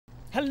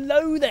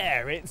Hello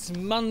there, it's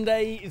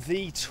Monday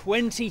the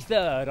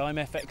 23rd, I'm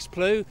FX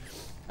Blue,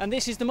 and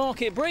this is the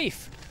market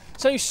brief.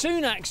 So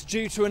Sunak's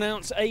due to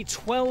announce a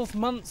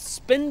 12-month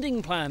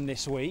spending plan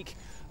this week.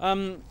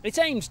 It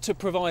aims to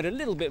provide a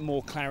little bit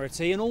more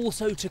clarity and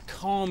also to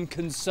calm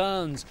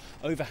concerns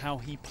over how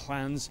he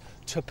plans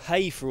to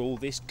pay for all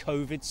this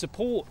COVID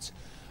support.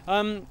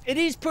 It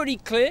is pretty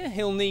clear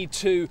he'll need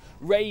to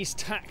raise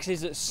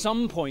taxes at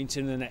some point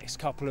in the next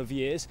couple of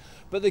years,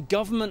 but the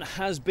government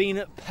has been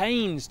at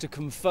pains to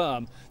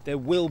confirm there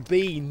will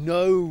be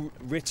no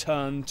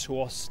return to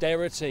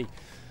austerity.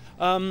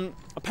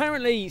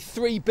 Apparently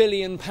 £3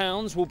 billion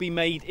will be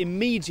made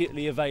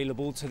immediately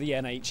available to the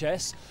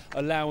NHS,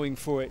 allowing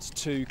for it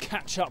to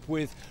catch up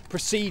with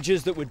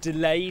procedures that were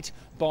delayed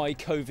by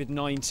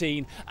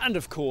COVID-19 and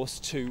of course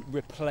to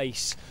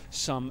replace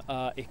some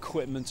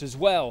equipment as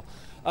well.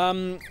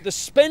 The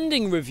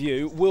spending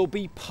review will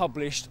be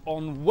published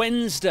on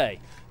Wednesday.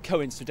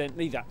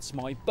 Coincidentally, that's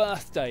my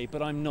birthday,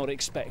 but I'm not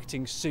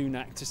expecting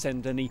Sunak to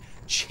send any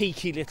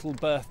cheeky little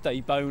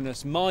birthday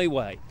bonus my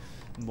way.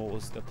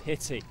 More's the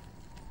pity.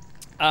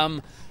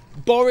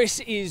 Boris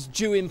is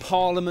due in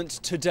Parliament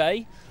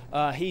today.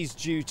 He's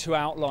due to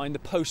outline the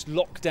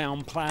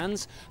post-lockdown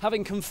plans,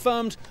 having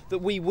confirmed that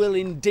we will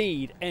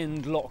indeed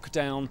end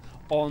lockdown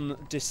on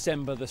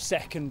December the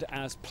 2nd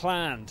as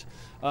planned.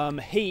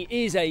 He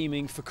is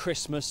aiming for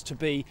Christmas to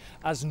be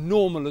as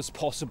normal as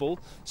possible,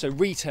 so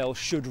retail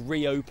should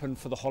reopen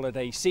for the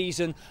holiday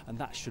season, and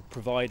that should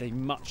provide a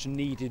much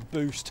needed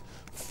boost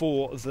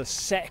for the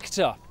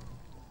sector.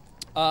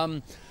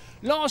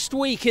 Last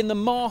week in the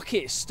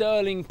market,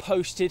 sterling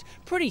posted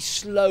pretty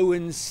slow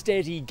and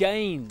steady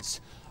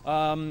gains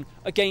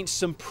against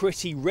some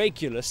pretty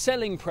regular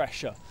selling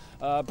pressure.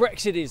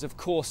 Brexit is of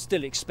course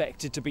still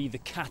expected to be the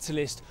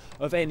catalyst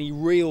of any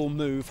real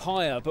move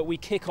higher, but we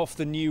kick off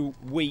the new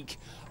week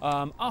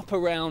up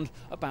around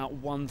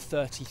about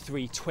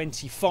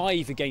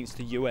 133.25 against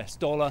the US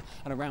dollar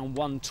and around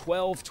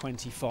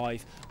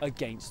 112.25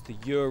 against the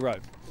euro.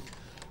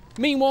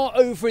 Meanwhile,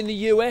 over in the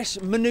US,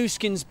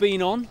 Mnuchin's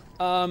been on.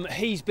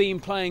 He's been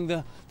playing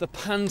the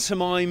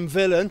pantomime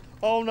villain.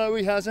 Oh no,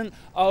 he hasn't.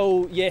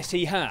 Oh yes,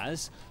 he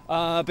has,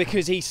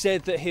 because he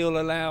said that he'll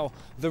allow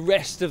the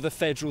rest of the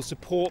federal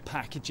support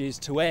packages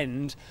to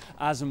end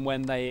as and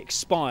when they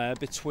expire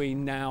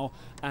between now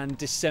and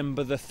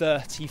December the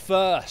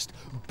 31st.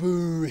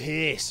 Boo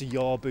hiss,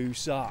 your boo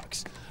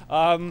sucks.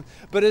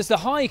 But as the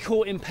High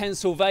Court in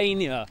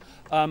Pennsylvania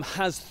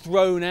has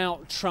thrown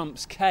out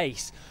Trump's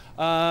case,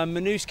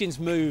 Mnuchin's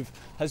move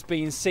has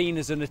been seen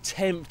as an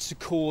attempt to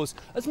cause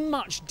as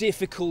much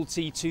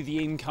difficulty to the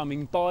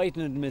incoming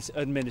Biden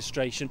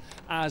administration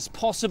as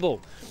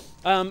possible.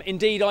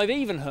 Indeed, I've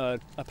even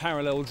heard a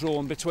parallel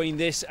drawn between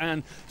this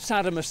and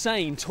Saddam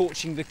Hussein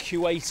torching the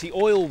Kuwaiti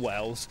oil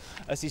wells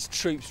as his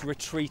troops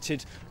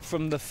retreated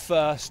from the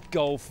first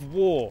Gulf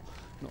War.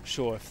 Not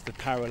sure if the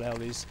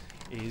parallel is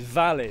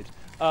valid.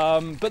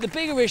 But the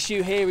bigger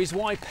issue here is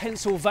why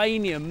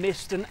Pennsylvania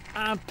missed an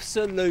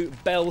absolute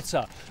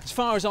belter. As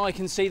far as I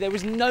can see, there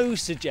was no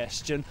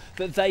suggestion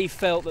that they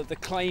felt that the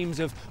claims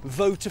of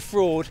voter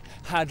fraud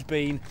had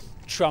been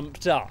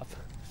trumped up.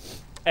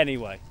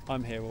 Anyway,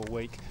 I'm here all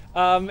week.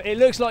 It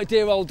looks like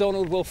dear old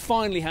Donald will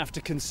finally have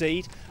to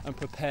concede and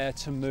prepare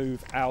to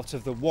move out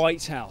of the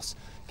White House.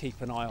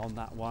 Keep an eye on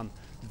that one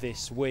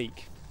this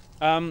week.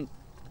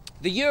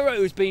 The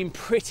euro has been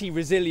pretty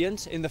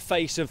resilient in the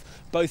face of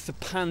both the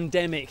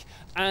pandemic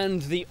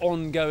and the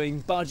ongoing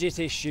budget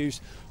issues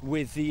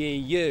with the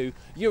EU.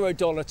 Euro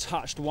dollar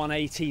touched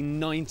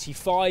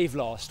 118.95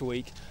 last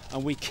week,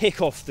 and we kick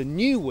off the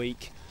new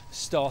week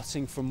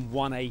starting from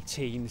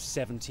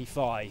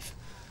 118.75.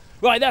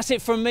 Right, that's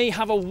it from me.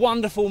 Have a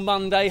wonderful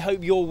Monday.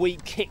 Hope your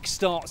week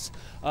kickstarts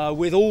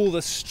with all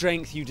the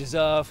strength you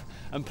deserve,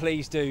 and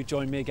please do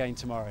join me again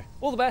tomorrow.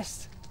 All the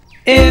best.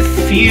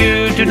 If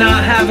you do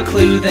not have a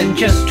clue, then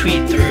just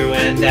tweet through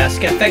and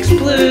ask FX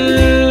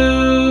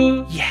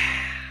Blue. Yeah.